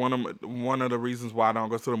 That's like one of the reasons why I don't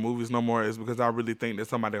go to the movies no more is because I really think that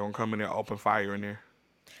somebody gonna come in there and open fire in there.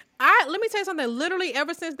 Let me tell you something. Literally,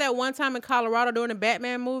 ever since that one time in Colorado during the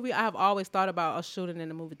Batman movie, I have always thought about a shooting in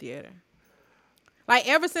the movie theater. Like,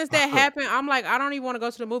 ever since that happened, I'm like, I don't even want to go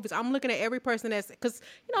to the movies. I'm looking at every person because,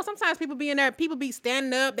 sometimes people be in there, people be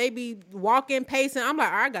standing up, they be walking, pacing. I'm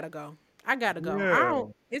like, I gotta go. I gotta go. I Yeah.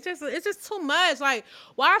 don't. It's just too much. Like,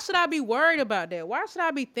 why should I be worried about that? Why should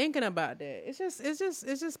I be thinking about that? It's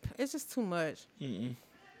just too much.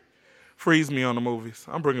 Freeze me on the movies.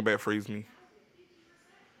 I'm bringing back Freeze Me.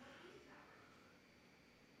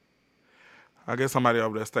 I guess somebody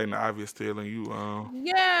over there stating the obvious still, and you.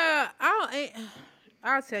 Yeah,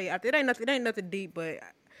 I'll tell you. It ain't nothing deep, but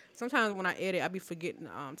sometimes when I edit, I be forgetting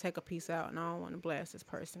to take a piece out, and I don't want to blast this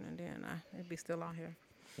person, and then it be still on here.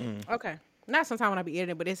 Okay, not sometimes when I be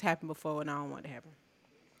editing, but it's happened before, and I don't want it to happen.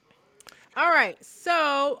 All right,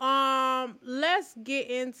 so let's get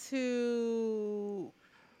into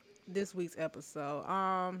this week's episode.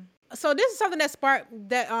 So this is something that sparked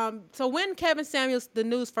that. So when Kevin Samuels, the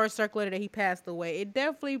news first circulated that he passed away, it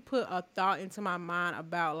definitely put a thought into my mind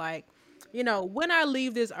about, like, when I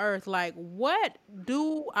leave this earth, like, what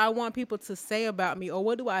do I want people to say about me, or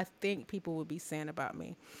what do I think people would be saying about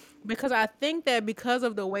me? Because I think that because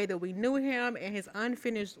of the way that we knew him and his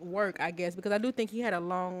unfinished work, I guess, because I do think he had a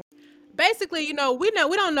long, basically, we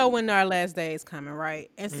don't know when our last day is coming,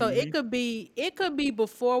 right? And so Mm-hmm. it could be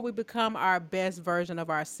before we become our best version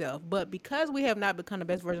of ourselves. But because we have not become the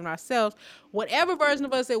best version of ourselves, whatever version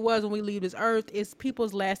of us it was when we leave this earth is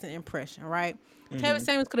people's lasting impression, right? Kevin Mm-hmm.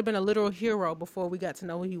 Samuels could have been a literal hero before we got to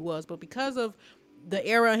know who he was, but because of the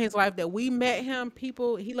era in his life that we met him,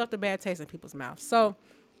 he left a bad taste in people's mouths. So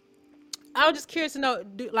I was just curious to know,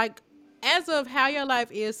 like, as of how your life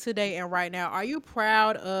is today and right now, are you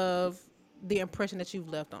proud of the impression that you've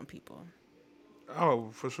left on people? Oh,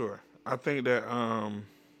 for sure. I think that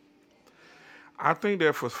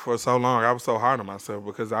for so long I was so hard on myself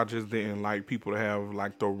because I just didn't like people to have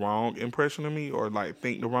like the wrong impression of me or like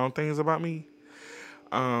think the wrong things about me.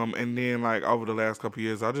 And then like over the last couple of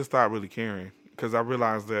years, I just started really caring because I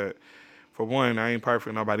realized that for one, I ain't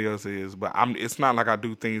perfect, nobody else is, but it's not like I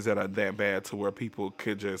do things that are that bad to where people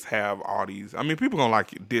could just have all these. I mean, people gonna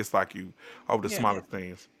like you, dislike you over the Yeah. smallest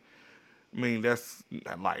things. I mean, that's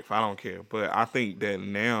life. I don't care, but I think that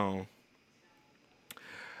now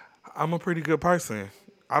I'm a pretty good person.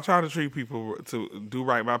 I try to treat people to do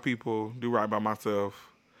right by people, do right by myself.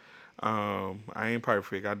 I ain't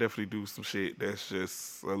perfect. I definitely do some shit that's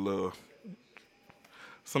just a little.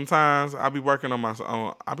 Sometimes I be working on my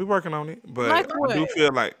own. I be working on it, but Like I do what?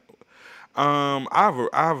 feel like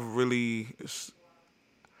I've really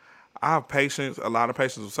I have patience, a lot of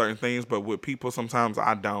patience with certain things, but with people sometimes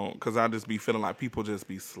I don't, cause I just be feeling like people just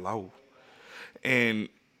be slow, and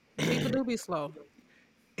People do be slow.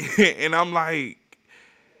 and I'm like,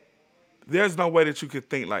 there's no way that you could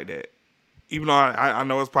think like that. Even though I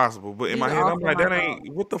know it's possible, but in These my are head I'm also like, my that thoughts.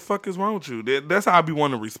 ain't what the fuck is wrong with you. That's how I be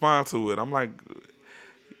wanting to respond to it. I'm like,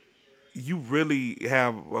 you really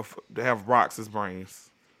have rocks as brains.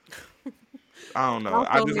 I don't know.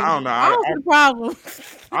 Also I me. don't know. Also the problem.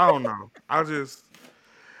 I don't know. I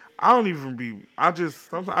don't even be. I just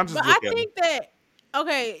sometimes I But just look I at them. think that,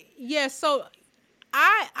 okay, yeah, so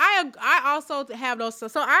I also have those. So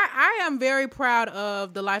I am very proud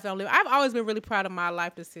of the life that I'm living. I've always been really proud of my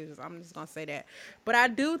life decisions. I'm just gonna say that. But I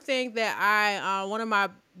do think that one of my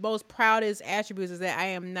most proudest attributes is that I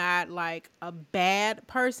am not like a bad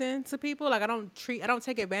person to people. Like I don't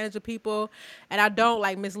take advantage of people, and I don't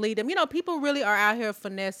like mislead them. You know, people really are out here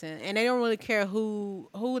finessing, and they don't really care who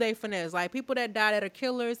they finesse. Like people that die that are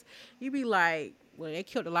killers, you be like, well, they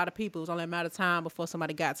killed a lot of people. It was only a matter of time before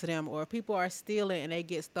somebody got to them. Or if people are stealing and they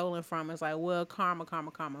get stolen from, it's like, well, karma,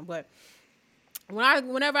 karma, karma. But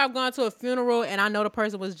whenever I've gone to a funeral and I know the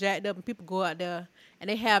person was jacked up, and people go out there and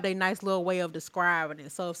they have their nice little way of describing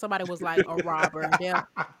it. So if somebody was like a robber,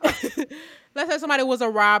 let's say somebody was a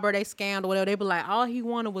robber, they scammed or whatever, they be like, all he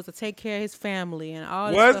wanted was to take care of his family and all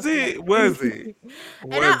this Was stuff. it? Was it?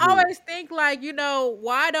 And Was I it? always think like,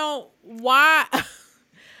 why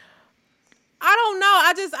I don't know.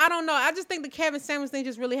 I don't know. I just think the Kevin Samuels thing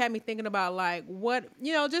just really had me thinking about like what,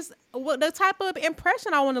 just what the type of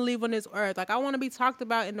impression I want to leave on this earth. Like I want to be talked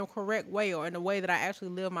about in the correct way or in the way that I actually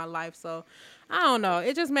live my life. So I don't know.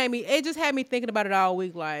 It just had me thinking about it all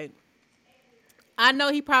week. Like I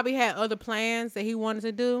know he probably had other plans that he wanted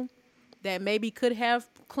to do that maybe could have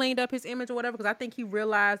cleaned up his image or whatever. Because I think he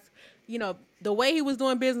realized, the way he was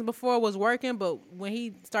doing business before was working, but when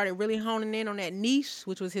he started really honing in on that niche,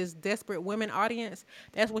 which was his desperate women audience,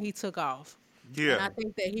 that's when he took off. Yeah. And I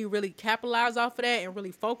think that he really capitalized off of that and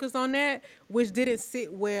really focused on that, which didn't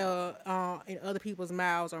sit well in other people's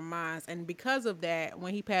mouths or minds. And because of that,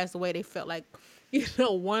 when he passed away, they felt like,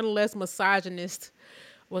 one less misogynist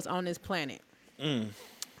was on this planet.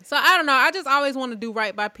 So I don't know. I just always want to do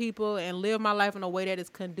right by people and live my life in a way that is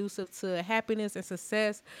conducive to happiness and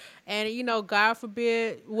success. And, God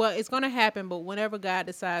forbid, well, it's going to happen, but whenever God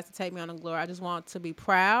decides to take me on the glory, I just want to be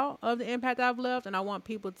proud of the impact I've left, and I want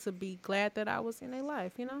people to be glad that I was in their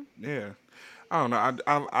life, Yeah. I don't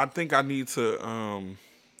know. I think I need to.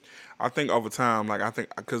 I think over time, like I think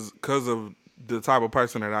because of the type of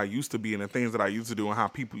person that I used to be and the things that I used to do and how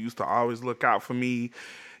people used to always look out for me,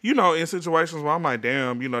 in situations where I'm like,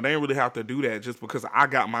 damn, they didn't really have to do that just because I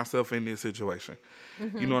got myself in this situation.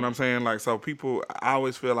 You know what I'm saying? Like, so people, I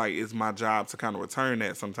always feel like it's my job to kind of return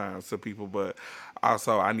that sometimes to people, but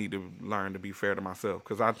also I need to learn to be fair to myself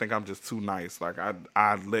because I think I'm just too nice. Like,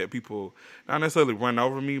 I let people not necessarily run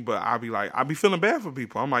over me, but I'll be feeling bad for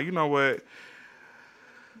people. I'm like, you know what?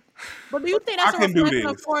 But do you think I that's a can do reflection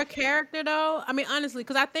of this. poor character, though? I mean, honestly,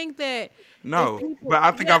 because I think that if No, people, but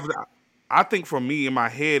I think yeah, I think for me in my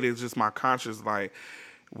head it's just my conscience like,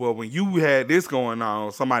 well, when you had this going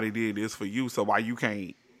on, somebody did this for you, so why you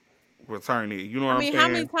can't return it? You know I what I'm mean, how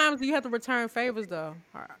many saying? times do you have to return favors, though?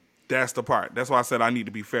 That's the part. That's why I said I need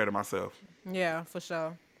to be fair to myself. Yeah, for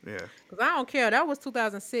sure. Yeah, Because I don't care. That was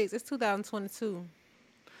 2006. It's 2022.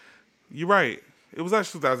 you're right. It was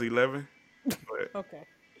actually 2011, but Okay.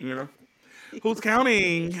 you know, who's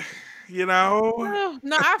counting? You know,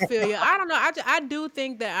 No, I feel you. I don't know. I do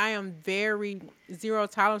think that I am very zero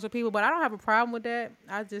tolerance with people, but I don't have a problem with that.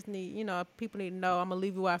 I just need, people need to know I'm going to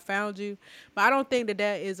leave you where I found you. But I don't think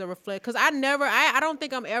that is a reflect. Because I don't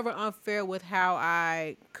think I'm ever unfair with how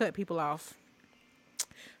I cut people off.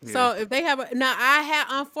 yeah, So if they have now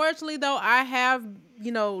unfortunately though, I have,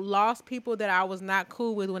 lost people that I was not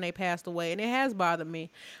cool with when they passed away, and it has bothered me.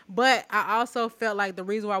 But I also felt like the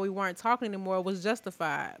reason why we weren't talking anymore was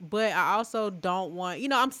justified. But I also don't want,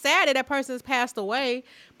 I'm sad that person has passed away,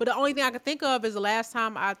 but the only thing I can think of is the last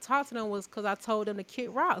time I talked to them was because I told them to kick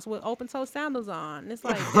rocks with open toe sandals on. And it's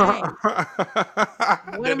like, dang,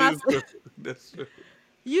 what that am I? is true. That's true.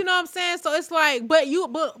 You know what I'm saying? So it's like, but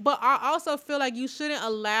I also feel like you shouldn't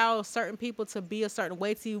allow certain people to be a certain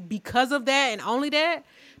way to you because of that and only that,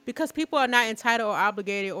 because people are not entitled or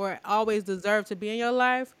obligated or always deserve to be in your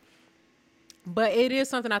life. But it is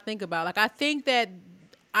something I think about. Like I think that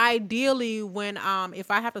ideally when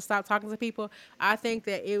if I have to stop talking to people, I think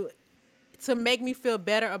that it to make me feel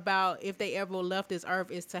better about if they ever left this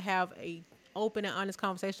earth is to have a open and honest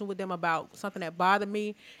conversation with them about something that bothered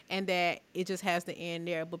me, and that it just has to end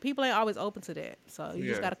there. But people ain't always open to that, so you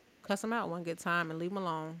just Yeah, gotta cuss them out one good time and leave them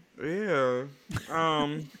alone. yeah.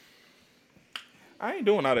 I ain't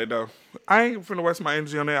doing all that though. I ain't finna waste my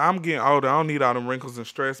energy on that. I'm getting older. I don't need all them wrinkles and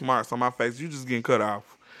stress marks on my face. You just getting cut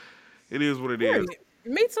off. It is what it is. Period.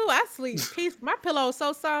 Me too. I sleep peace. My pillow is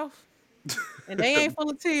so soft, and they ain't full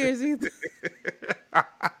of tears either.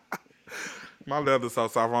 My leather's so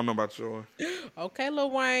soft. I don't know about yours. Okay,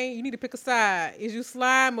 Lil Wayne, you need to pick a side. Is you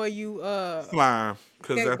slime or you Slime,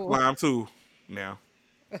 cause that's skateboard? slime too. Now,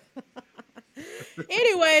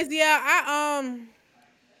 Anyways, yeah,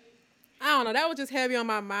 I don't know. That was just heavy on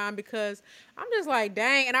my mind because I'm just like,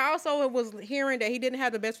 dang. And I also was hearing that he didn't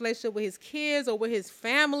have the best relationship with his kids or with his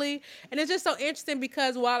family. And it's just so interesting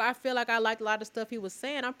because while I feel like I liked a lot of stuff he was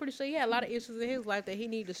saying, I'm pretty sure he had a lot of issues in his life that he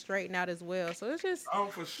needed to straighten out as well. So it's just, Oh,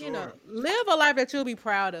 for sure. live a life that you'll be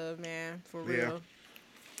proud of, man. For Yeah. real.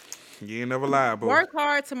 You ain't never lie, boo. Work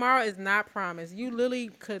hard tomorrow is not promised. You literally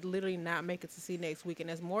could literally not make it to see next week. And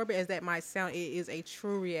as morbid as that might sound, it is a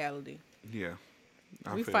true reality. Yeah.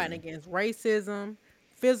 I We feel fighting you. against racism,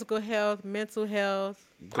 physical health, mental health,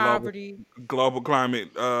 Global poverty, global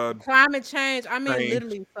climate climate change. I mean, change.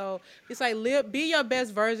 literally. So it's like be your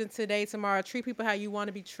best version today, tomorrow. Treat people how you want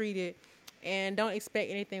to be treated, and don't expect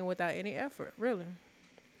anything without any effort. Really,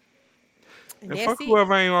 and And that's fuck it.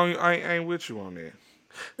 whoever ain't with you on that.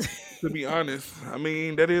 To be honest, I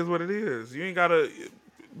mean that is what it is. You ain't gotta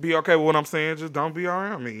be okay with what I'm saying. Just don't be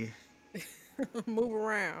around me. Move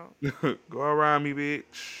around. Go around me,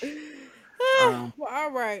 bitch. Um, Well,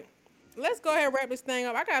 all right. Let's go ahead and wrap this thing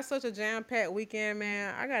up. I got such a jam packed weekend,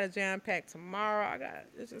 man. I got a jam packed tomorrow.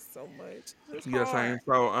 It's just so much. It's yeah, hard. same.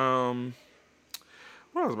 So,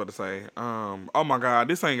 what I was about to say? Oh my God,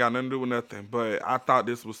 this ain't got nothing to do with nothing. But I thought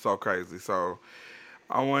this was so crazy. So,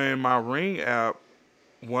 I went in my Ring app.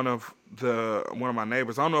 One of my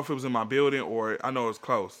neighbors. I don't know if it was in my building or I know it was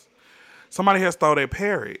close. Somebody had stole their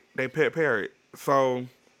parrot, their pet parrot. So,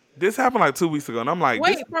 this happened like 2 weeks ago, and I'm like,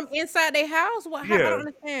 this, Wait, from inside their house? What? I yeah, don't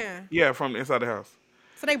understand. yeah, from inside the house.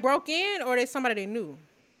 So they broke in, or they somebody they knew?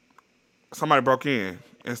 Somebody broke in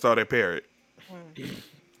and stole their parrot.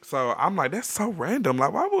 So I'm like, that's so random.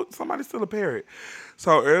 Like, why would somebody steal a parrot?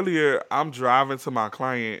 So earlier, I'm driving to my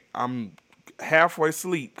client. I'm halfway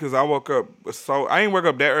asleep because I woke up. So I ain't wake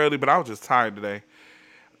up that early, but I was just tired today.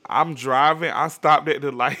 I'm driving. I stopped at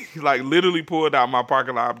the light, like literally pulled out my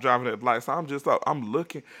parking lot. I'm driving at the light. So I'm just up. I'm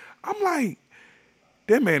looking. I'm like,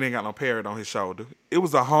 that man ain't got no parrot on his shoulder. It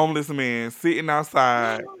was a homeless man sitting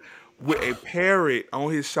outside with a parrot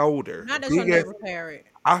on his shoulder. Not that your Big ass. neighbor parrot.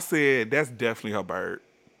 I said, that's definitely her bird.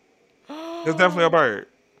 That's definitely a Did bird.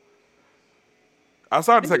 I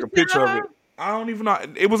started to take you a picture tell of her? it. I don't even know.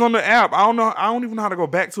 It was on the app. I don't know. I don't even know how to go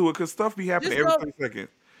back to it because stuff be happening Just every go. 20 seconds.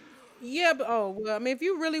 Yeah, but oh well. I mean, if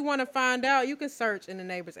you really want to find out, you can search in the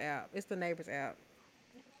neighbors app. It's the neighbors app.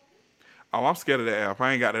 Oh, I'm scared of the app.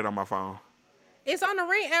 I ain't got that on my phone. It's on the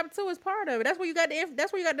Ring app too. It's part of it. That's where you got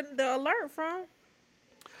that's where you got the alert from.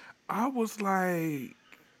 I was like,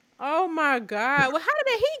 Oh my God. Well, how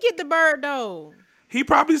did he get the bird though? he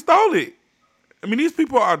probably stole it. I mean, these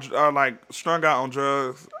people are like strung out on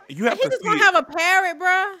drugs. You And have he to just see gonna it have a parrot,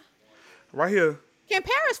 bruh. right here. Can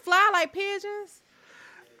parrots fly like pigeons?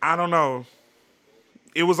 I don't know.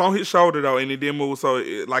 It was on his shoulder though, and it didn't move, so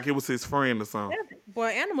like it was his friend or something. Boy,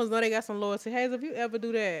 animals know they got some loyalty. Hazel, if you ever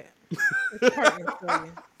do that, it's hurting for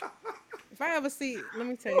you. If I ever see, let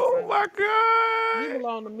me tell you Oh something. my He god!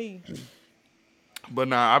 belong to me. But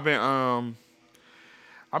nah, I've been on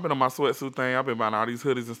my sweatsuit thing. I've been buying all these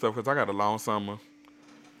hoodies and stuff because I got a long summer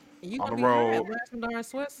And you on gonna the be hot road. wearing some darn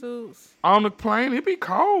sweatsuits. On the plane, it be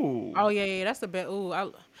cold. Oh yeah, that's the best. Man,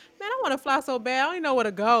 I want to fly so bad. I don't even know where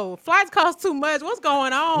to go. Flights cost too much. What's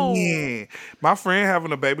going on? Yeah, my friend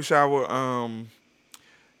having a baby shower.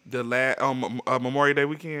 The Memorial Day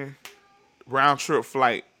weekend, round trip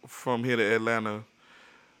flight from here to Atlanta.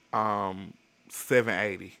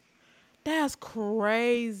 780 That's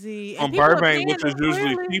crazy. And from people are Burbank, paying which is them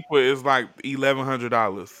usually clearly. cheaper, is like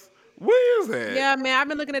 $1,100. Where is that? Yeah, man, I've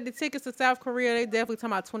been looking at the tickets to South Korea. They definitely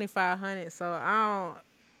talking about 2,500. So I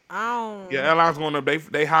Yeah, don't. airlines going up.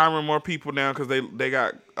 They hiring more people now because they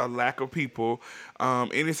got a lack of people.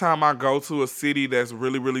 Anytime I go to a city that's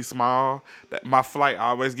really really small, that my flight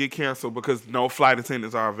always get canceled because no flight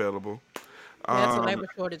attendants are available. Yeah, it's a Um, labor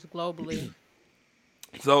shortage globally.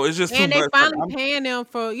 so it's just too And they much. Like, finally paying them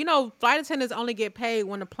for, flight attendants only get paid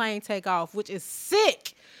when the plane take off, which is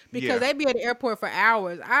sick because yeah, they be at the airport for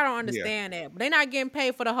hours. I don't yeah, understand that. But they're not getting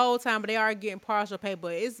paid for the whole time, but they are getting partial pay.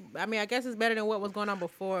 But I mean, I guess it's better than what was going on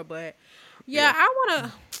before. But yeah, yeah. I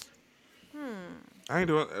want I ain't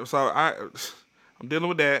doing so. I'm dealing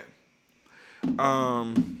with that.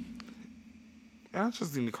 Um, I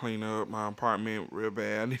just need to clean up my apartment real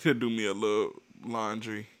bad. I need to do me a little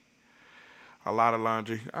laundry, a lot of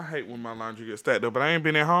laundry. I hate when my laundry gets stacked up, but I ain't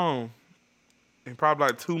been at home in probably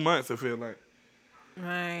like 2 months. I feel like to,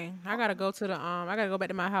 man, I got to go to I got to go back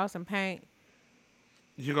to my house and paint.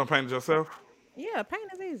 you gonna paint it yourself. Yeah, paint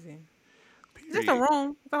is easy. Just a Period.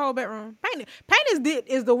 room, the whole bedroom. Paint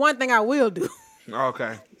is the one thing I will do.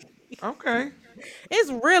 Okay. Okay.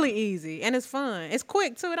 It's really easy and it's fun. It's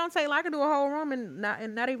quick too. It don't take like I can do a whole room in not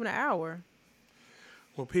even an hour.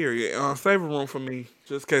 Well, period. Save a room for me,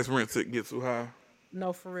 just in case rent get too high.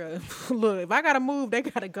 No, for real. Look, if I gotta move, they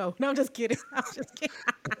gotta go. No, I'm just kidding. I'm just kidding.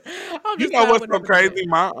 I'm You just know playing. I what's would so never do that. crazy?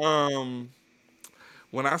 My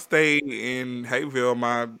when I stayed in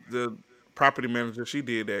Hayville, the property manager, she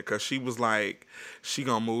did that because she was like, she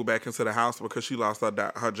gonna move back into the house because she lost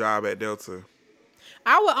her job at Delta.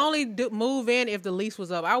 I would only move in if the lease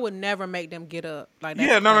was up. I would never make them get up. Like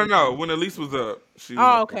that's Yeah, no, no, crazy. no. When the lease was up, she was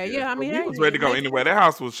Oh, like, okay. yeah. Yeah, I So mean, we hey, was ready to it go makes anywhere. sense. That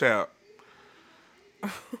house was chopped.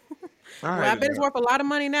 I Well, I hated bet it's that. worth a lot of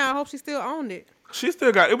money now. I hope she still owned it. She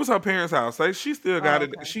still got it. Was her parents' house. Like, she still got Oh,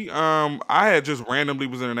 it. okay. I had just randomly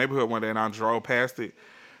was in the neighborhood one day and I drove past it.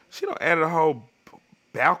 She don't added a whole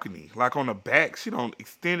balcony like on the back. She don't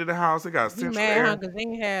extended the house. It got You central mad, huh? air. Because they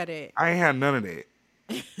ain't had it. I ain't had none of that.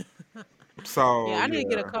 So Yeah, I need to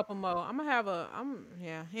get a yeah. couple more. I'm gonna have a.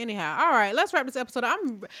 Yeah. Anyhow, all right. Let's wrap this episode. I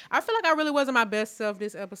feel like I really wasn't my best self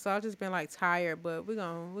this episode. I've just been like tired, but we're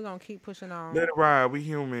gonna keep pushing Let on. it ride. We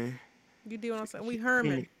human. You do what I'm saying? We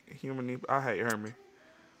Human. Herman. Human. I hate Herman.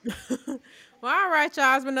 Well, all right,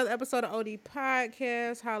 y'all. It's been another episode of OD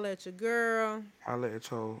Podcast. Holla at your girl I let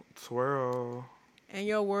your twirl. and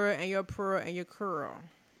your word and your pearl and your curl.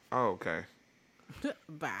 Oh, okay.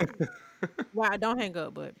 Bye. Wow, don't hang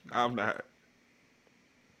up, but bye. I'm not.